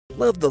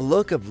Love the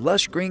look of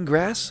lush green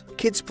grass?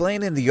 Kids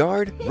playing in the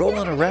yard,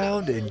 rolling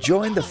around,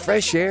 enjoying the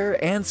fresh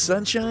air and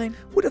sunshine?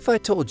 What if I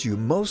told you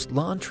most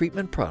lawn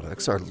treatment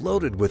products are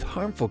loaded with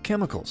harmful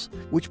chemicals,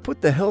 which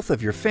put the health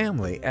of your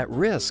family at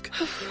risk?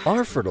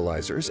 Our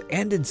fertilizers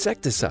and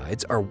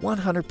insecticides are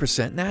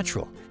 100%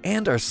 natural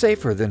and are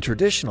safer than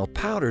traditional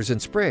powders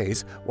and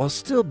sprays, while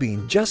still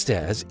being just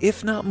as,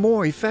 if not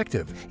more,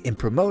 effective in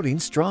promoting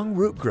strong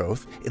root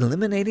growth,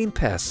 eliminating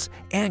pests,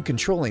 and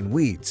controlling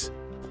weeds.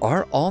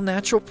 Our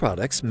all-natural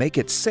products make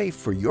it safe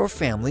for your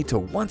family to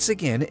once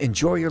again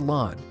enjoy your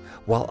lawn,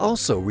 while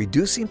also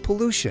reducing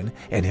pollution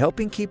and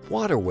helping keep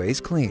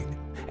waterways clean.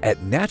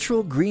 At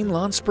Natural Green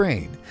Lawn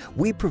Spraying,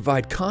 we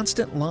provide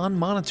constant lawn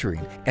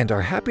monitoring and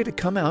are happy to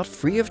come out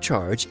free of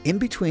charge in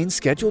between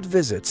scheduled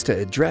visits to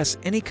address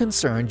any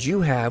concerns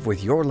you have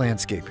with your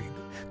landscaping.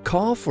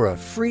 Call for a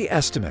free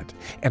estimate,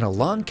 and a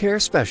lawn care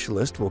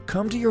specialist will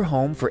come to your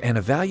home for an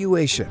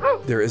evaluation.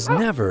 There is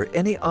never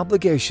any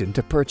obligation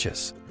to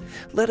purchase.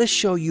 Let us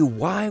show you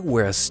why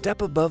we're a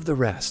step above the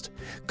rest.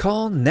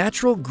 Call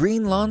Natural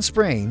Green Lawn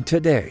Spraying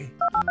today.